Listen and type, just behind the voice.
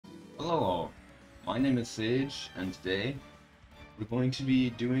Hello, my name is Sage, and today we're going to be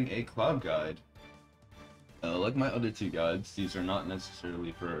doing a cloud guide. Like my other two guides, these are not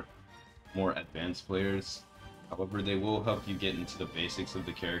necessarily for more advanced players. However, they will help you get into the basics of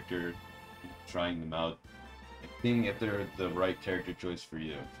the character, trying them out, and seeing if they're the right character choice for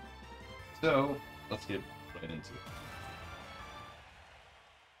you. So, let's get right into it.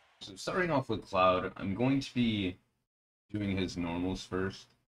 So starting off with Cloud, I'm going to be doing his normals first.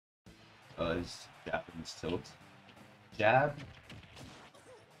 His jab and his tilt. Jab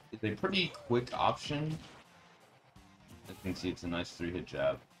is a pretty quick option. As you can see, it's a nice 3-hit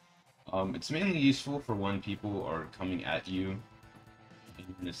jab. It's mainly useful for when people are coming at you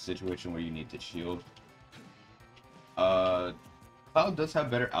in a situation where you need to shield. Cloud does have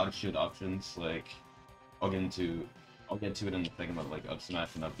better out of shield options, like I'll get to it in a second, but like up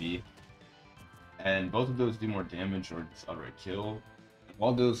smash and up B. And both of those do more damage or just outright kill. And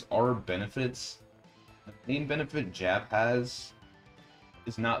while those are benefits, the main benefit jab has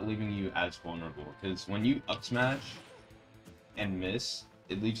is not leaving you as vulnerable, because when you up smash and miss,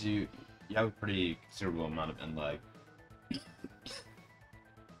 it leaves you have a pretty considerable amount of end lag.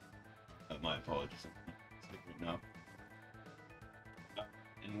 My apologies, I'm sick right now.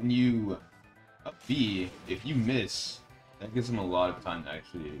 And when you up B, if you miss, that gives them a lot of time to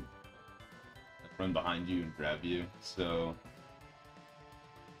actually run behind you and grab you. So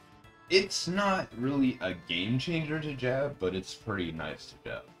it's not really a game changer to jab, but it's pretty nice to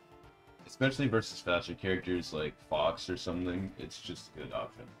jab. Especially versus faster characters like Fox or something, it's just a good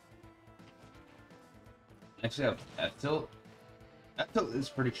option. Next we have F tilt. F tilt is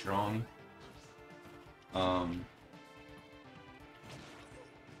pretty strong.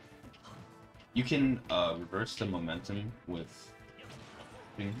 You can reverse the momentum with,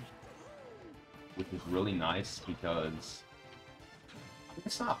 which is really nice because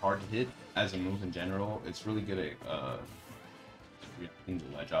it's not hard to hit as a move in general. It's really good at reacting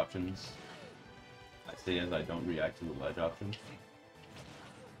to ledge options. I say as I don't react to the ledge options.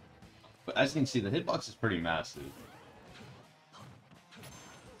 But as you can see, the hitbox is pretty massive.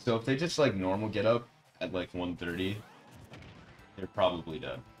 So if they just like normal get up at like 130, they're probably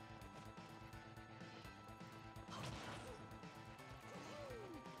dead.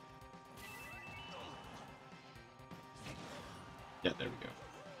 Yeah, there we go.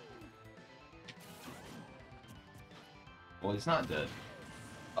 Well, he's not dead.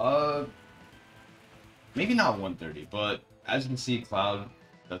 Maybe not 130, but as you can see, Cloud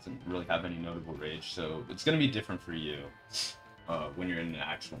doesn't really have any notable rage, so it's gonna be different for you when you're in an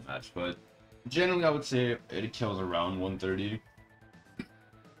actual match. But generally, I would say it kills around 130.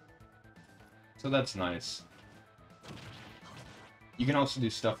 So that's nice. You can also do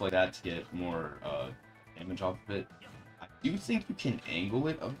stuff like that to get more damage off of it. I do think you can angle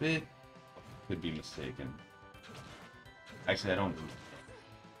it a bit. Could be mistaken. Actually, I don't know.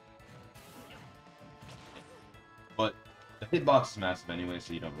 But the hitbox is massive anyway,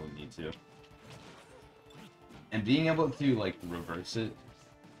 so you don't really need to. And being able to like reverse it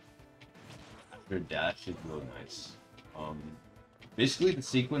after dash is really nice. Basically the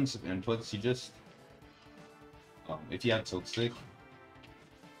sequence of inputs, you just if you have tilt stick,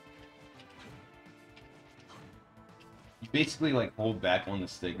 you basically like hold back on the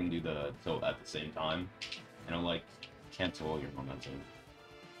stick and do the tilt at the same time, and it'll like cancel all your momentum.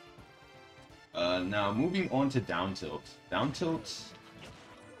 Now moving on to down tilt. Down tilt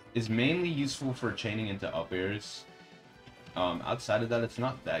is mainly useful for chaining into up airs. Outside of that, it's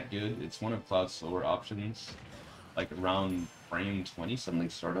not that good. It's one of Cloud's slower options, like around frame 20 something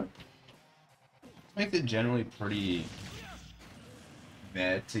startup. Makes it generally pretty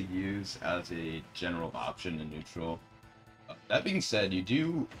bad to use as a general option in neutral. That being said, you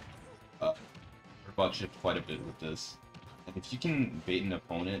do butt shift quite a bit with this, and if you can bait an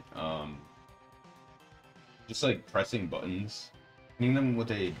opponent, just like pressing buttons, hitting them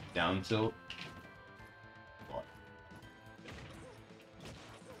with a down tilt,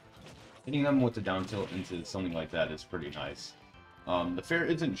 hitting them with the down tilt into something like that is pretty nice. The fair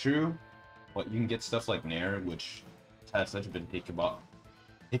isn't true, but you can get stuff like Nair, which has such a big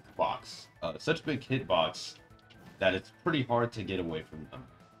hitbox, such a big hitbox that it's pretty hard to get away from them,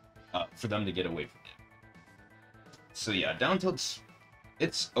 for them to get away from it. So yeah, down tilt's,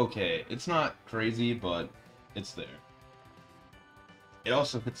 it's okay. It's not crazy, but it's there. It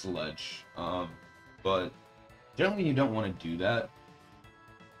also hits the ledge, but generally you don't want to do that,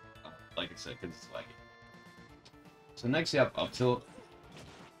 like I said, because it's laggy. So next you have up tilt.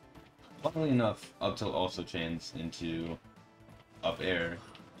 Funnily enough, up tilt also chains into up air,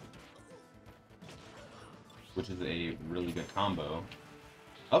 which is a really good combo.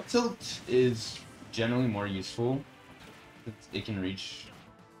 Up tilt is generally more useful. It can reach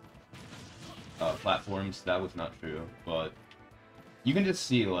platforms. That was not true, but you can just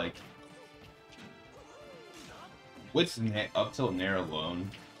see, like, with up tilt nair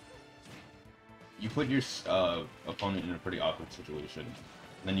alone, you put your opponent in a pretty awkward situation.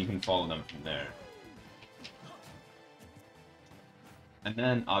 Then you can follow them from there. And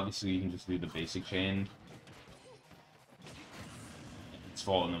then, obviously, you can just do the basic chain. Just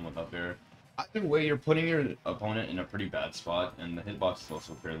follow them with up air. Either way, you're putting your opponent in a pretty bad spot, and the hitbox is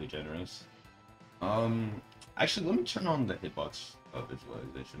also fairly generous. Actually, let me turn on the hitbox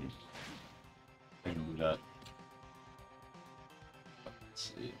visualization. I can do that.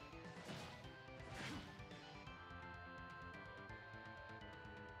 Let's see.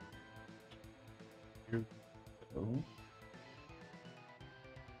 Here we go.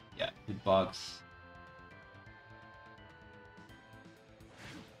 Yeah, hitbox.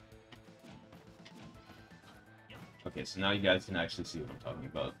 Okay, so now you guys can actually see what I'm talking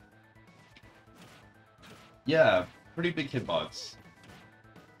about. Yeah, pretty big hitbox.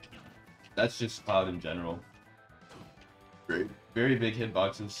 That's just Cloud in general. Very big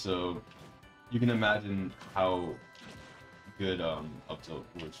hitboxes, so you can imagine how good up tilt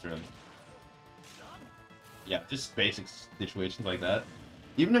works for him. Yeah, just basic situations like that.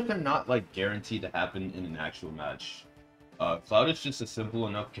 Even if they're not like guaranteed to happen in an actual match. Cloud is just a simple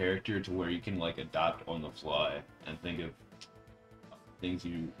enough character to where you can like adapt on the fly and think of things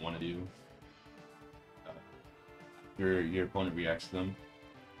you want to do. Your opponent reacts to them.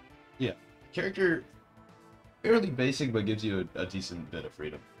 Yeah, character fairly basic, but gives you a decent bit of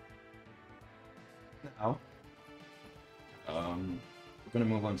freedom. Now, we're gonna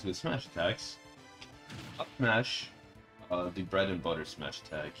move on to the smash attacks. Up smash, the bread and butter smash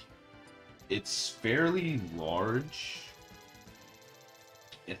attack. It's fairly large.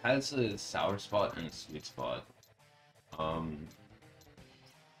 It has a sour spot and a sweet spot.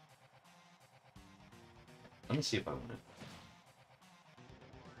 Let me see if I want it.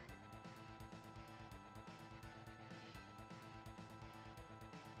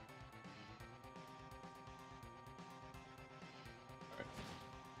 Right.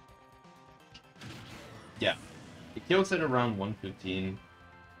 Yeah, it kills at around 115.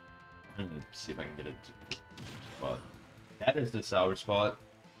 Let me see if I can get it to spot. That is the sour spot.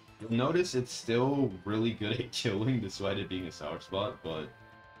 You'll notice it's still really good at killing despite it being a sour spot, but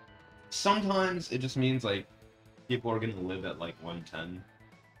sometimes it just means like people are gonna live at like 110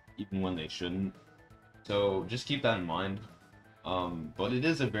 even when they shouldn't. So just keep that in mind. But it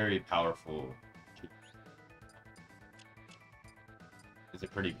is a very powerful, it's a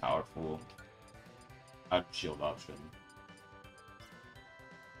pretty powerful out shield option.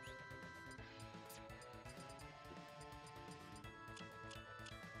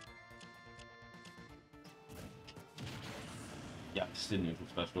 Yeah, just did neutral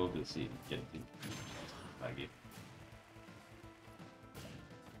special to see getting laggy.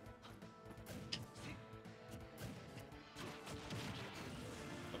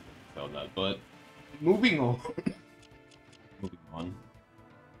 Felt that, but moving on. Moving on.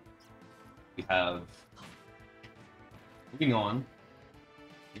 We have. Moving on.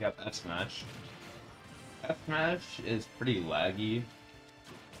 We have F smash. F smash is pretty laggy.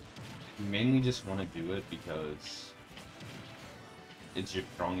 You mainly just want to do it because it's your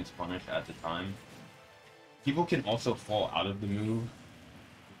strongest punish at the time. People can also fall out of the move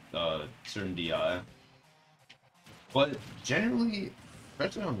with certain DI. But generally,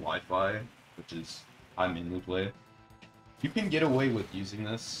 especially on Wi-Fi, which is I mainly play, you can get away with using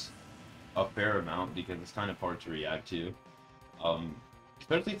this a fair amount because it's kind of hard to react to.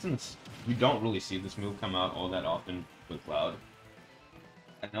 Especially since you don't really see this move come out all that often with Cloud.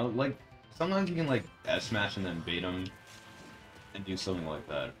 I know, like, sometimes you can, like, S-smash and then bait him and do something like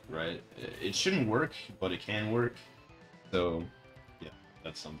that, right? It shouldn't work, but it can work. So, yeah,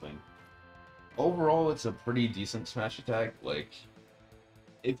 that's something. Overall, it's a pretty decent smash attack. Like,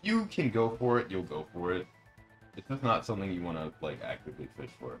 if you can go for it, you'll go for it. It's just not something you want to, like, actively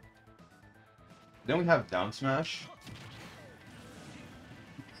fish for. Then we have down smash,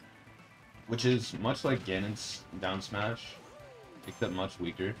 which is much like Ganon's down smash, except much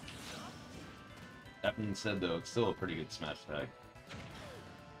weaker. That being said, though, it's still a pretty good smash attack.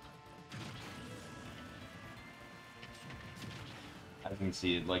 As you can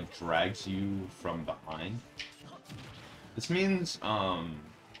see, it like drags you from behind. This means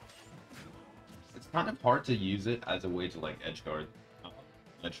it's kind of hard to use it as a way to like edge guard,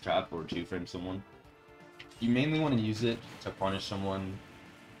 edge trap, or two-frame someone. You mainly want to use it to punish someone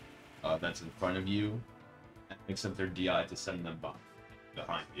that's in front of you and mix up their DI to send them back.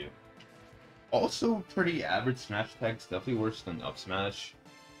 behind you. Also, pretty average smash attacks, definitely worse than up smash,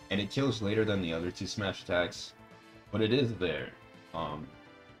 and it kills later than the other two smash attacks, but it is there.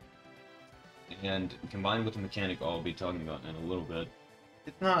 And combined with the mechanic I'll be talking about in a little bit,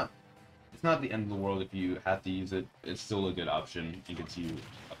 it's not the end of the world if you have to use it. It's still a good option. It gets you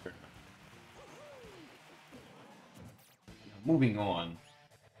a fair amount. Moving on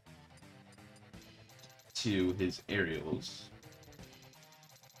to his aerials.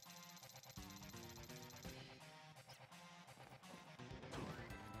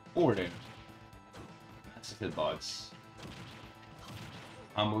 Forward air. Massive hitbox.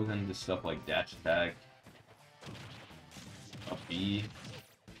 Combos into stuff like dash attack, up B,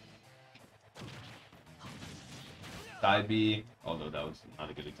 side B, although that was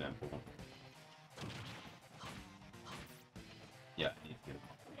not a good example. Yeah, I need to get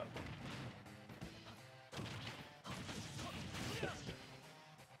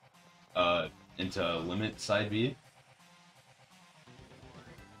it. Into limit side B.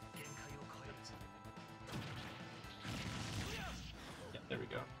 Yeah, there we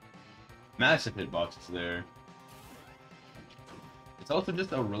go. Massive hitboxes there. It's also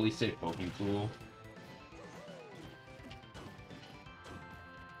just a really safe poking tool.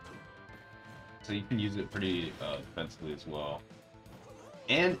 So you can use it pretty defensively as well.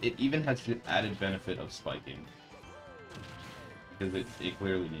 And it even has the added benefit of spiking. Because it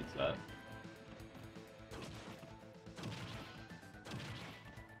clearly needs that.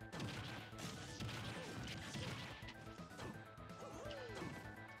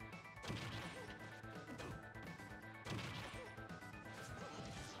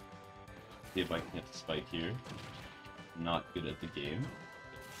 See if I can get the spike here. Not good at the game.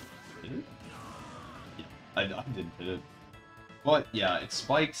 Did it? Yeah, I didn't hit it. But yeah, it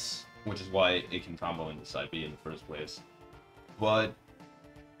spikes, which is why it can combo into side B in the first place. But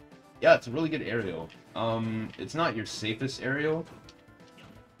yeah, it's a really good aerial. It's not your safest aerial.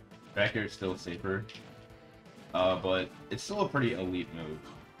 Back air is still safer. But it's still a pretty elite move.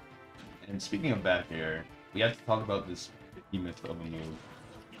 And speaking of back air, we have to talk about this behemoth of a move.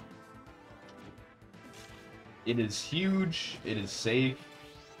 It is huge, it is safe.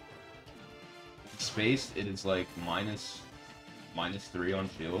 Spaced, it is like -3 on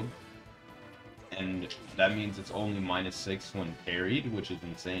shield. And that means it's only -6 when parried, which is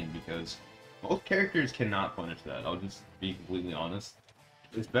insane because most characters cannot punish that. I'll just be completely honest.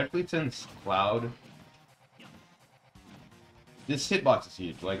 Especially since Cloud... This hitbox is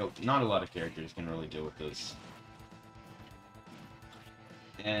huge. Like, not a lot of characters can really deal with this.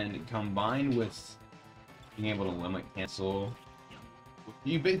 And combined with being able to limit cancel,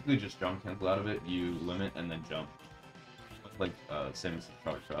 you basically just jump cancel out of it, you limit and then jump. Like Samus'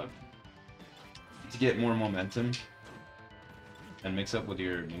 Shark Shot. To get more momentum and mix up with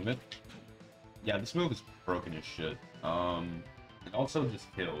your movement. Yeah, this move is broken as shit. It also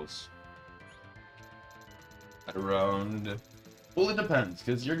just kills. At around... Well, it depends,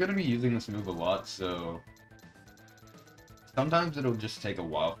 because you're going to be using this move a lot, so... Sometimes it'll just take a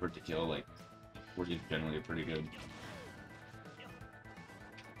while for it to kill, like, 40 is generally pretty good.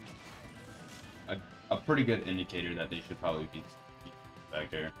 A pretty good indicator that they should probably be back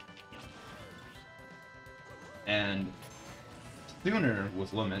there. And sooner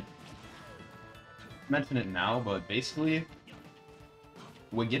with limit. Mention it now, but basically,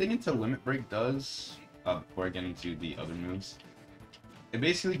 what getting into limit break does, before I get into the other moves, it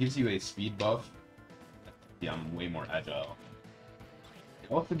basically gives you a speed buff. Yeah, I'm way more agile.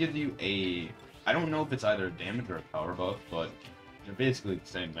 It also gives you a, I don't know if it's either a damage or a power buff, but they're basically the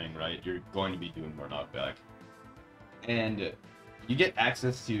same thing, right? You're going to be doing more knockback. And you get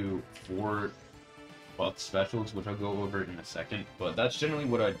access to 4 buff specials, which I'll go over in a second, but that's generally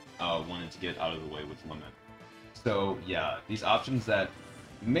what I wanted to get out of the way with limit. So yeah, these options that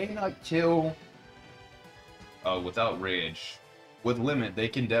may not kill without rage, with limit they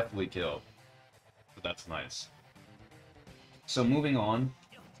can definitely kill. So that's nice. So moving on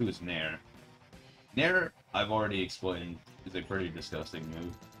to his Nair. Nair, I've already explained, is a pretty disgusting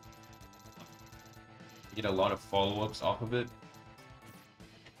move. You get a lot of follow-ups off of it.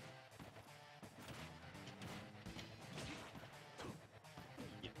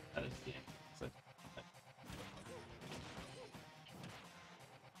 Yeah, that is the end.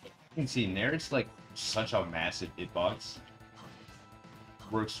 You can see Nair is like such a massive hitbox.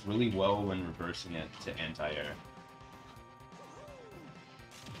 Works really well when reversing it to anti-air.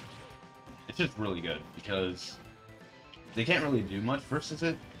 It's just really good because they can't really do much versus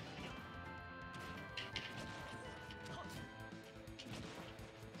it.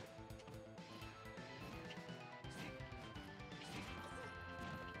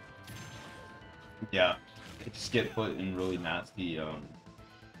 Yeah, they just get put in really nasty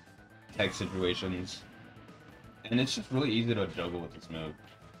tech situations, and it's just really easy to juggle with this move.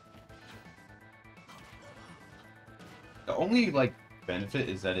 The only like benefit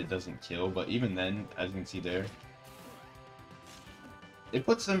is that it doesn't kill, but even then, as you can see there, it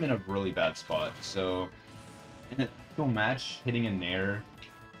puts them in a really bad spot. So in a typical match, hitting a nair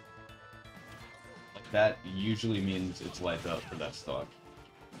like that usually means it's life up for that stock.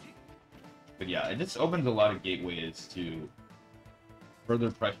 But yeah, it just opens a lot of gateways to further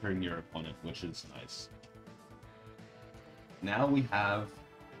pressuring your opponent, which is nice. Now we have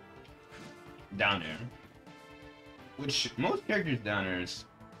down air, which most characters down airs,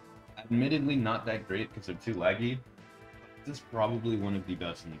 admittedly not that great because they're too laggy. This is probably one of the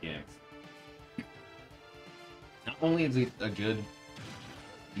best in the game. Not only is it a good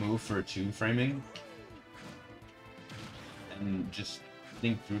move for two framing and just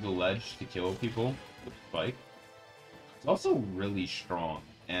think through the ledge to kill people with spike, it's also really strong,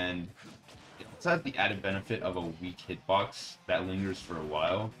 and it's has the added benefit of a weak hitbox that lingers for a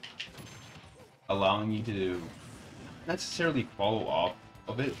while, allowing you to not necessarily follow off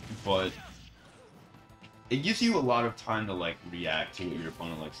of it, but it gives you a lot of time to like react to what your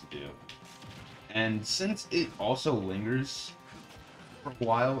opponent likes to do. And since it also lingers for a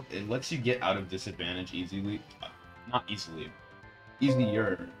while, it lets you get out of disadvantage easily. Not easily.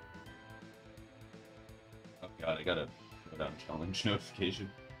 Easier. Oh god, I gotta go down challenge notification.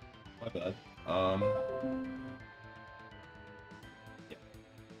 My bad. Yeah.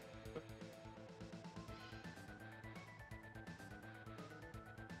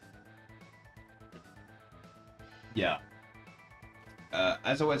 Yeah.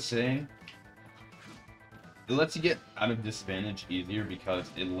 As I was saying, it lets you get out of disadvantage easier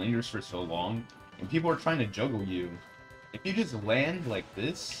because it lingers for so long, and people are trying to juggle you. If you just land like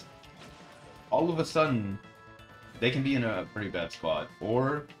this, all of a sudden, they can be in a pretty bad spot,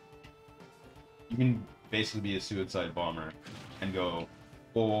 or you can basically be a suicide bomber and go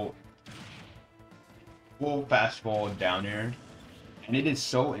full fastball down air, and it is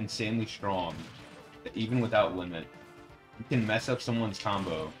so insanely strong that even without limit, you can mess up someone's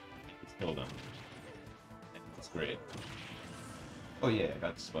combo and just kill them. And it's great. Oh yeah, I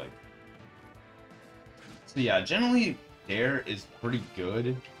got the spike. So yeah, generally Dair is pretty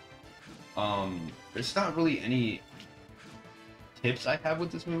good. There's not really any tips I have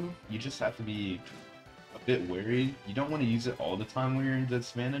with this move. You just have to be a bit wary. You don't want to use it all the time when you're in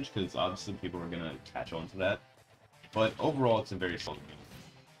disadvantage, because obviously people are going to catch on to that. But overall, it's a very solid move.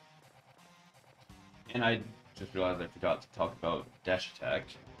 And I just realized I forgot to talk about dash attack.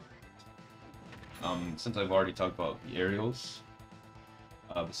 Since I've already talked about the aerials,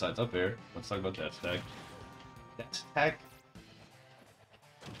 besides up air, let's talk about dash attack. Dash attack.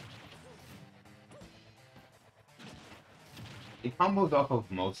 It combos off of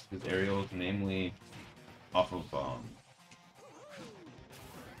most of his aerials, namely off of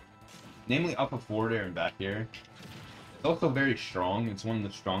forward air and back air. It's also very strong. It's one of the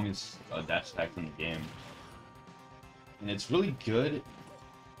strongest dash attacks in the game, and it's really good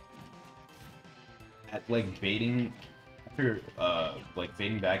at like baiting after like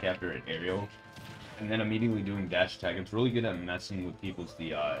fading back after an aerial, and then immediately doing dash attack. It's really good at messing with people's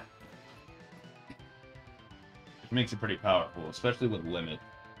DI. Makes it pretty powerful, especially with limit.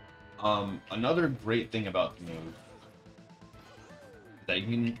 Another great thing about the move is that you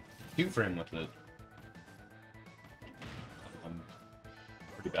can Q-frame with it. I'm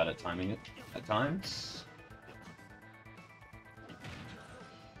pretty bad at timing it at times.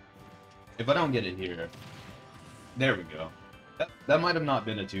 If I don't get it here, there we go. That might have not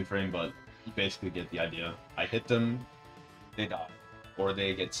been a 2-frame, but you basically get the idea. I hit them, they die, or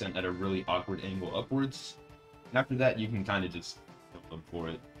they get sent at a really awkward angle upwards. And after that, you can kind of just kill them for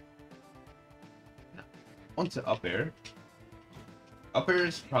it. On to up air. Up air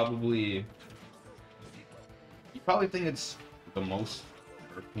is probably... You probably think it's the most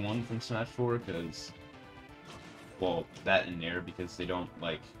nerfed one from Smash 4, because... Well, that and air, because they don't,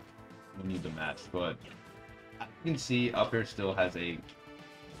 like, win you the match, but... As you can see, up air still has a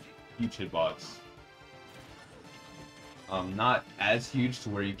huge hitbox. Not as huge to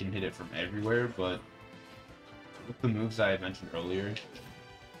where you can hit it from everywhere, but... with the moves I had mentioned earlier,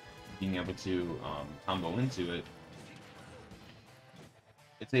 being able to combo into it,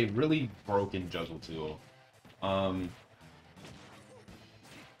 it's a really broken juggle tool.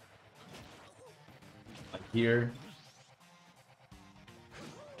 Like here,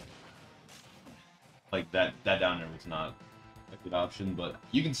 like that down there was not a good option, but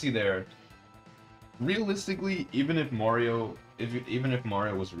you can see there. Realistically, even if Mario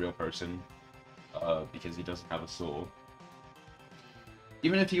was a real person, because he doesn't have a soul.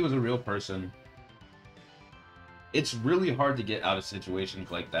 Even if he was a real person, it's really hard to get out of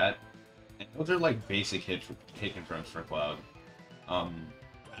situations like that. And those are like basic hit confirms for Cloud.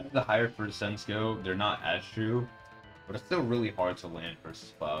 As the higher percents go, they're not as true, but it's still really hard to land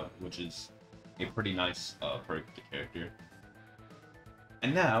versus Cloud, which is a pretty nice perk to the character.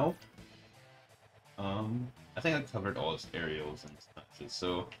 And now, I think I covered all his aerials and smashes,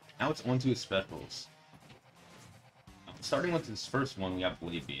 so now it's on to his specials. Starting with his first one, we have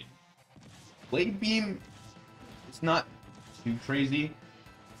Blade Beam. Blade Beam, it's not too crazy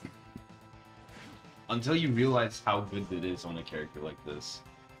until you realize how good it is on a character like this.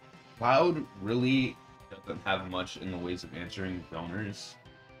 Cloud really doesn't have much in the ways of answering zoners,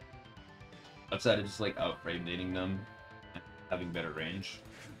 outside of just like out-frame them and having better range.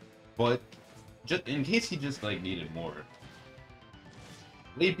 But just in case he just like needed more,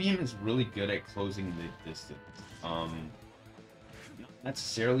 Blade Beam is really good at closing the distance. Not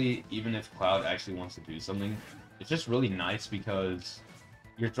necessarily even if Cloud actually wants to do something. It's just really nice because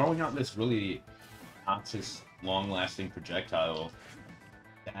you're throwing out this really obnoxious, long-lasting projectile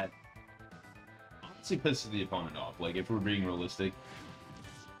that honestly pisses the opponent off. Like, if we're being realistic,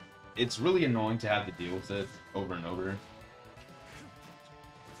 it's really annoying to have to deal with it over and over. And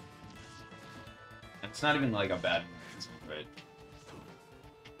it's not even like a bad move, right?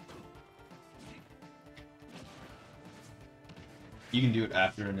 You can do it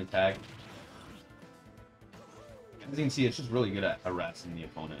after an attack. As you can see, it's just really good at harassing the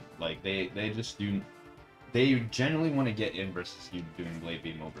opponent. Like, they generally want to get in versus you doing Blade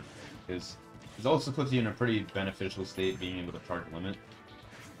Beam over. Because it also puts you in a pretty beneficial state being able to charge limit.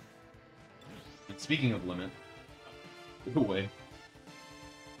 And speaking of limit, away.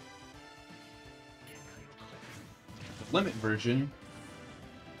 The limit version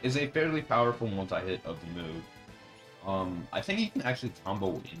is a fairly powerful multi-hit of the move. I think you can actually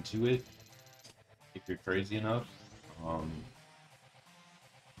combo into it if you're crazy enough.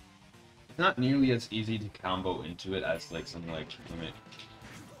 It's not nearly as easy to combo into it as like something like limit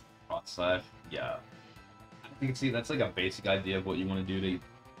cross slash. Yeah, you can see that's like a basic idea of what you want to do to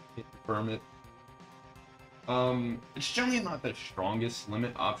hit confirm it. It's generally not the strongest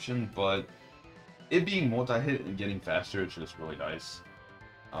limit option, but it being multi-hit and getting faster, it's just really nice.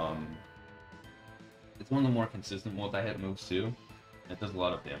 It's one of the more consistent multi-hit moves too. It does a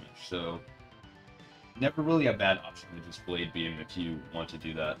lot of damage, so never really a bad option to just Blade Beam if you want to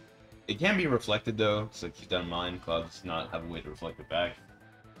do that. It can be reflected though, so keep that in mind. Cloud does not have a way to reflect it back,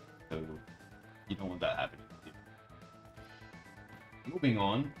 so you don't want that happening. Moving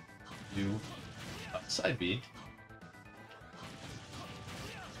on to side B,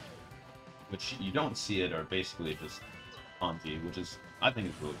 which you don't see it, are basically just Auntie, which is, I think,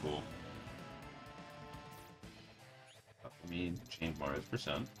 is really cool. Let me change Mario's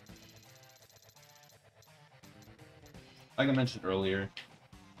percent. Like I mentioned earlier,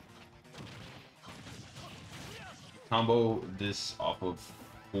 combo this off of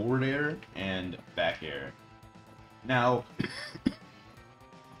forward air and back air. Now,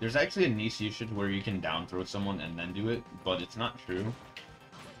 there's actually a niche usage where you can down throw someone and then do it, but it's not true.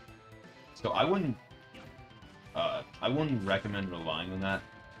 So I wouldn't recommend relying on that.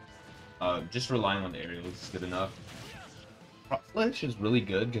 Just relying on the aerials is good enough. Cross Slash is really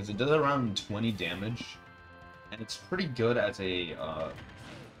good because it does around 20 damage, and it's pretty good as a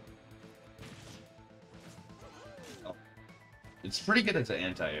it's pretty good as an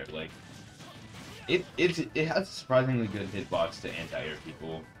anti-air. Like it has a surprisingly good hitbox to anti-air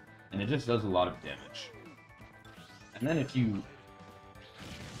people, and it just does a lot of damage. And then if you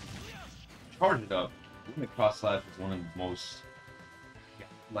charge it up, Limit Cross Slash is one of the most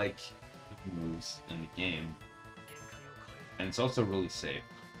like moves in the game, and it's also really safe.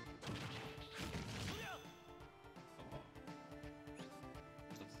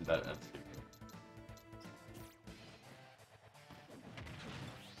 Let's do that.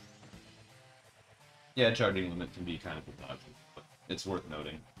 Yeah, charging limit can be kind of obnoxious, but it's worth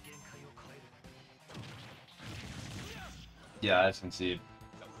noting. Yeah, as you can see,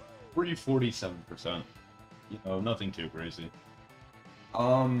 47%. You know, nothing too crazy.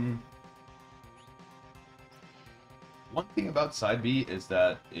 One thing about side B is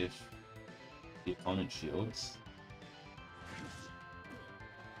that if the opponent shields,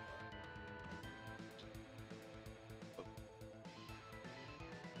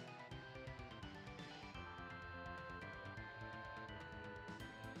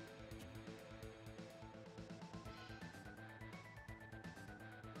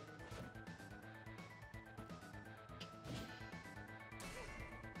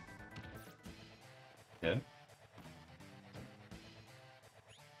 Okay.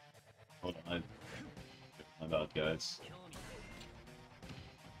 Hold on, my bad, guys.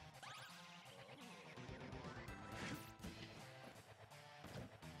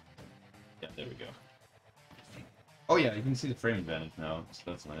 Yeah, there we go. Oh yeah, you can see the frame advantage now, so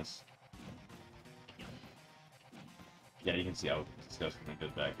that's nice. Yeah, you can see how disgustingly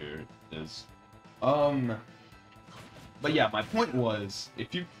good back here is. But yeah, my point was,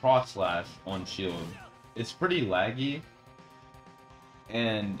 if you cross slash on shield, it's pretty laggy,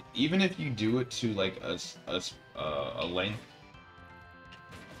 and even if you do it to like a length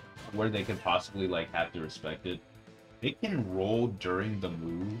where they could possibly like have to respect it, they can roll during the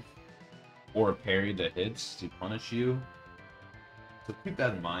move or parry the hits to punish you. So keep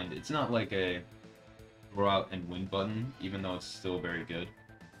that in mind. It's not like a throw out and win button, even though it's still very good.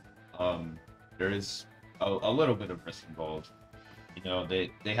 There is a little bit of risk involved. You know, they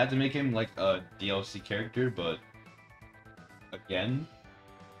had to make him like a DLC character, but again,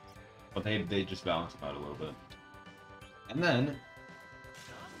 they just balance him out a little bit. And then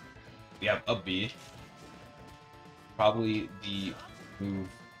we have up B, probably the move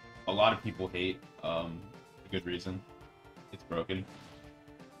a lot of people hate, for good reason. It's broken.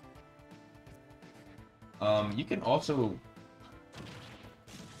 You can also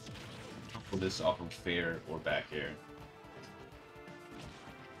pull this off of fair or back air.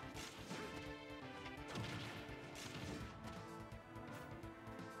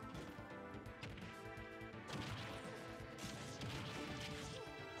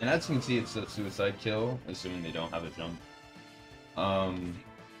 And as you can see, it's a suicide kill, assuming they don't have a jump.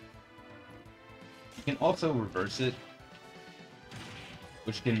 You can also reverse it,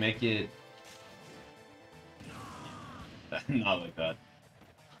 which can make it not like that.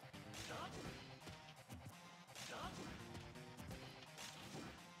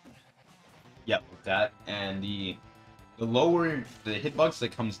 Yeah, with that, and the lower the hitbox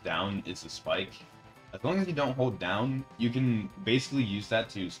that comes down is the spike. As long as you don't hold down, you can basically use that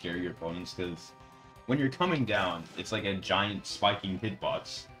to scare your opponents, because when you're coming down, it's like a giant spiking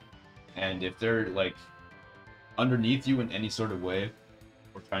hitbox. And if they're like underneath you in any sort of way,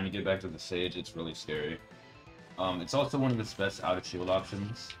 or trying to get back to the stage, it's really scary. It's also one of its best out of shield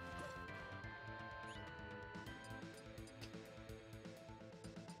options.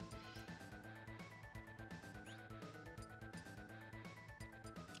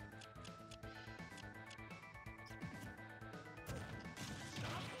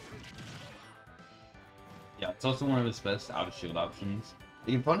 Yeah, it's also one of its best out of shield options.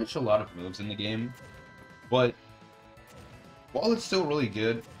 You can punish a lot of moves in the game, but while it's still really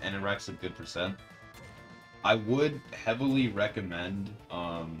good and it racks a good percent, I would heavily recommend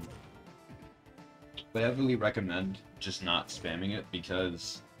just not spamming it,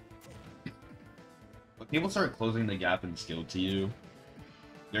 because when people start closing the gap in skill to you,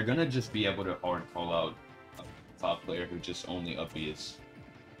 they're gonna just be able to hard call out a top player who just only up Bs.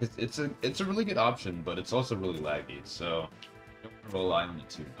 It's a really good option, but it's also really laggy, so don't rely on it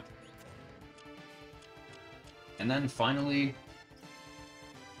too much. And then finally,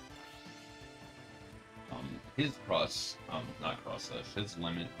 his his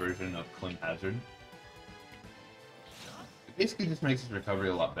limit version of Clim Hazard. It basically just makes his recovery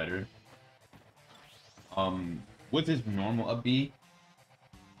a lot better. With his normal up B,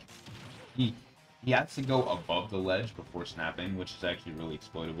 he has to go above the ledge before snapping, which is actually really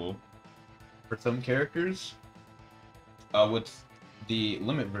exploitable for some characters. With the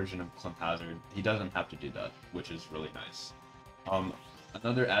limit version of Clim Hazard, he doesn't have to do that, which is really nice.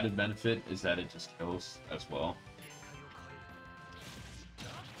 Another added benefit is that it just kills as well.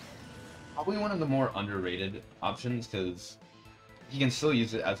 Probably one of the more underrated options, because you can still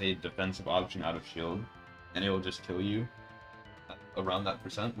use it as a defensive option out of shield, and it will just kill you around that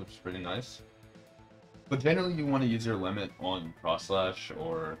percent, which is pretty nice. But generally, you want to use your limit on cross slash,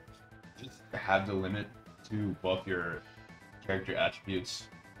 or just have the limit to buff your character attributes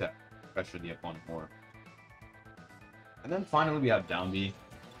that pressure the opponent more. And then finally, we have down B.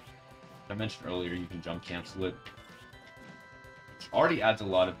 I mentioned earlier, you can jump cancel it, which already adds a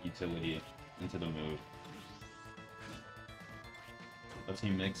lot of utility into the move. Lets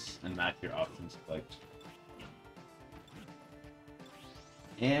you mix and match your options select.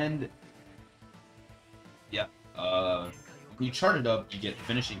 And yeah, when you chart it up, you get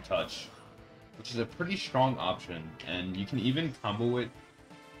finishing touch, which is a pretty strong option, and you can even combo it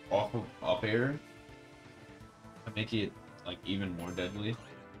off of up air to make it like even more deadly.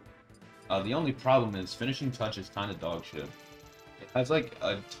 The only problem is finishing touch is kind of dog shit. It has like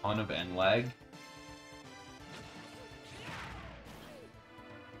a ton of end lag.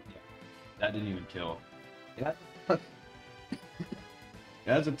 Yeah, that didn't even kill. It has, it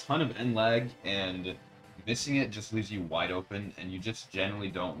has a ton of end lag, and missing it just leaves you wide open, and you just generally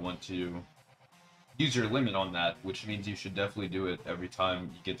don't want to use your limit on that, which means you should definitely do it every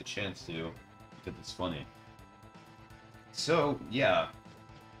time you get the chance to, because it's funny. So, yeah,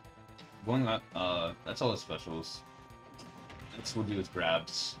 going on, that's all his specials. Next we'll do his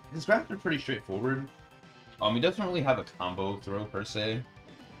grabs. His grabs are pretty straightforward. He doesn't really have a combo throw per se,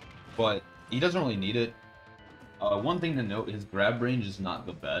 but he doesn't really need it. One thing to note, his grab range is not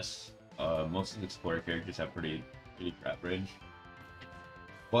the best. Most of the Explorer characters have pretty grab range.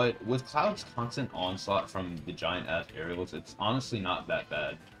 But with Cloud's constant onslaught from the giant-ass aerials, it's honestly not that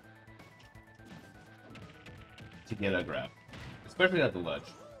bad to get a grab, especially at the ledge.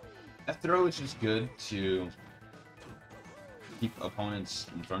 F-throw is just good to keep opponents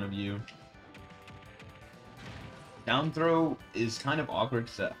in front of you. Down throw is kind of awkward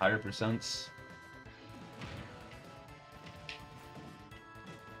because at higher percents,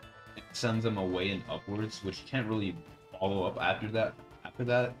 it sends them away and upwards, which you can't really follow up after that.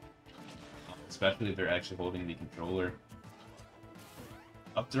 Especially if they're actually holding the controller.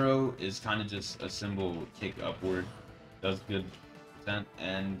 Up throw is kind of just a simple kick upward, does good percent,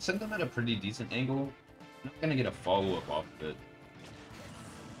 and send them at a pretty decent angle. You're not gonna get a follow-up off of it,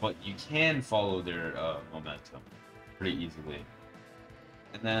 but you can follow their momentum pretty easily.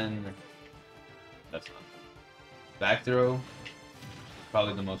 And then that's not back throw,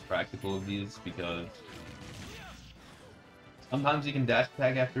 probably the most practical of these because sometimes you can dash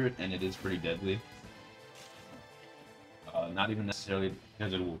attack after it and it is pretty deadly. Not even necessarily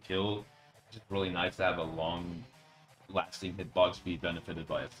because it will kill, it's just really nice to have a long lasting hitbox speed benefited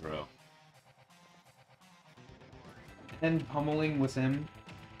by a throw. And pummeling with him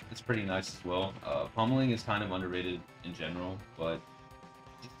is pretty nice as well. Pummeling is kind of underrated in general, but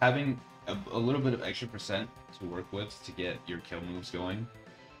just having a little bit of extra percent to work with to get your kill moves going,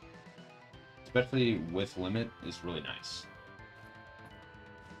 especially with limit, is really nice.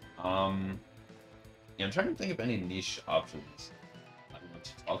 Yeah, I'm trying to think of any niche options I want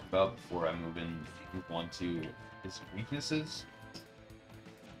to talk about before I move on to his weaknesses.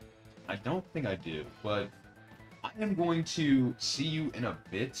 I don't think I do, but I am going to see you in a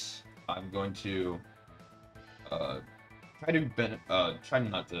bit. I'm going to try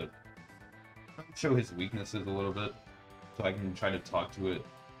not to show his weaknesses a little bit, so I can try to talk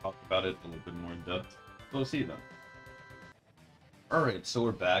about it a little bit more in depth. So we'll see you then. Alright, so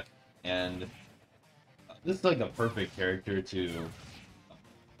we're back, and this is like a perfect character to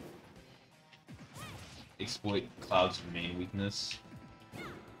exploit Cloud's main weakness.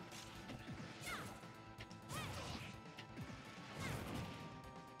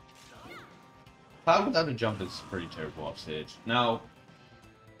 Cloud without a jump is pretty terrible off stage. Now,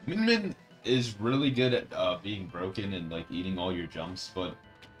 Min Min is really good at being broken and like eating all your jumps, but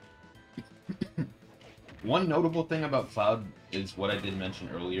one notable thing about Cloud is what I did mention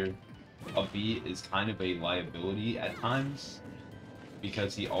earlier. A B is kind of a liability at times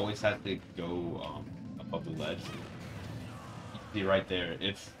because he always has to go above the ledge. You see right there,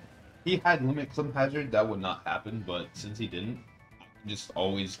 if he had limit clip hazard, that would not happen, but since he didn't, I can just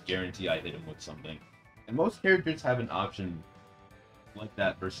always guarantee I hit him with something. And most characters have an option like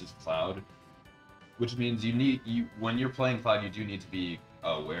that versus Cloud, which means when you're playing Cloud, you do need to be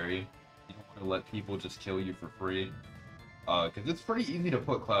wary. You don't want to let people just kill you for free. Because it's pretty easy to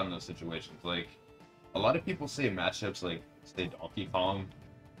put Cloud in those situations. Like, a lot of people say matchups like, say, Donkey Kong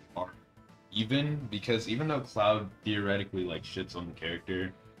are even, because even though Cloud theoretically, like, shits on the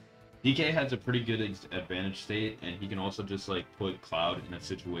character, DK has a pretty good advantage state, and he can also just, like, put Cloud in a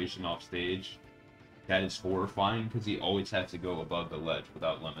situation off stage that is horrifying, because he always has to go above the ledge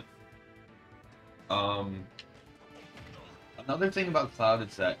without limit. Another thing about Cloud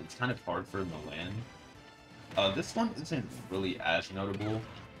is that it's kind of hard for him to land. This one isn't really as notable.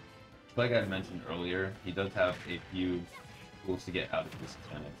 Like I mentioned earlier, he does have a few tools to get out of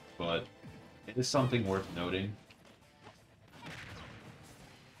disadvantage, but it is something worth noting.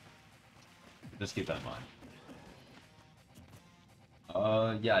 Just keep that in mind.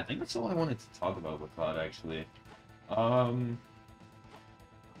 Yeah, I think that's all I wanted to talk about with Cloud, actually. Yeah.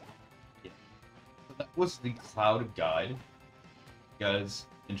 So that was the Cloud guide. If you guys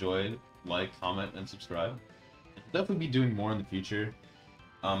enjoyed, like, comment, and subscribe. I'll definitely be doing more in the future.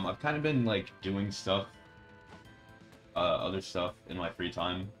 I've kind of been like doing stuff, other stuff in my free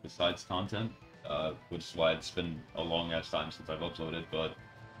time besides content, which is why it's been a long ass time since I've uploaded, but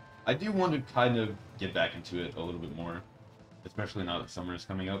I do want to kind of get back into it a little bit more, especially now that summer is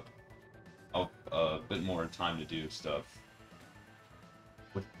coming up. I'll a bit more time to do stuff,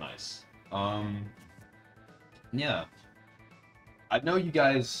 which is nice. Yeah. I know you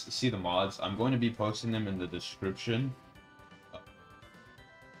guys see the mods. I'm going to be posting them in the description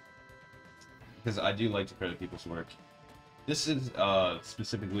because I do like to credit people's work. This is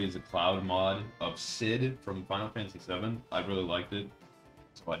specifically is a cloud mod of Sid from Final Fantasy VII. I really liked it,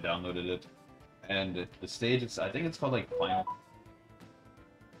 so I downloaded it. And the stage, I think it's called like Final.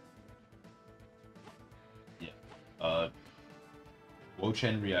 Yeah.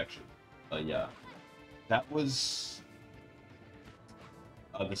 Wochen Reaction. Yeah. That was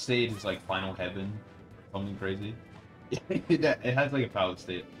the stage is like Final Heaven or something crazy. It has like a palette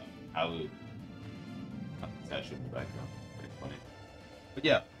state, palette statue in the background. Pretty funny. But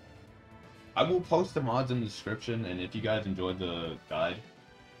yeah, I will post the mods in the description, and if you guys enjoyed the guide,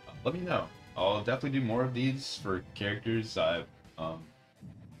 let me know. I'll definitely do more of these for characters I'm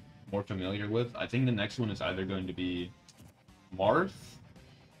more familiar with. I think the next one is either going to be Marth,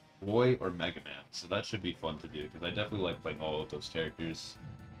 Roy, or Mega Man. So that should be fun to do, because I definitely like playing all of those characters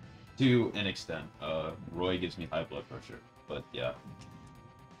to an extent. Roy gives me high blood pressure. But yeah,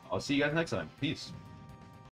 I'll see you guys next time. Peace.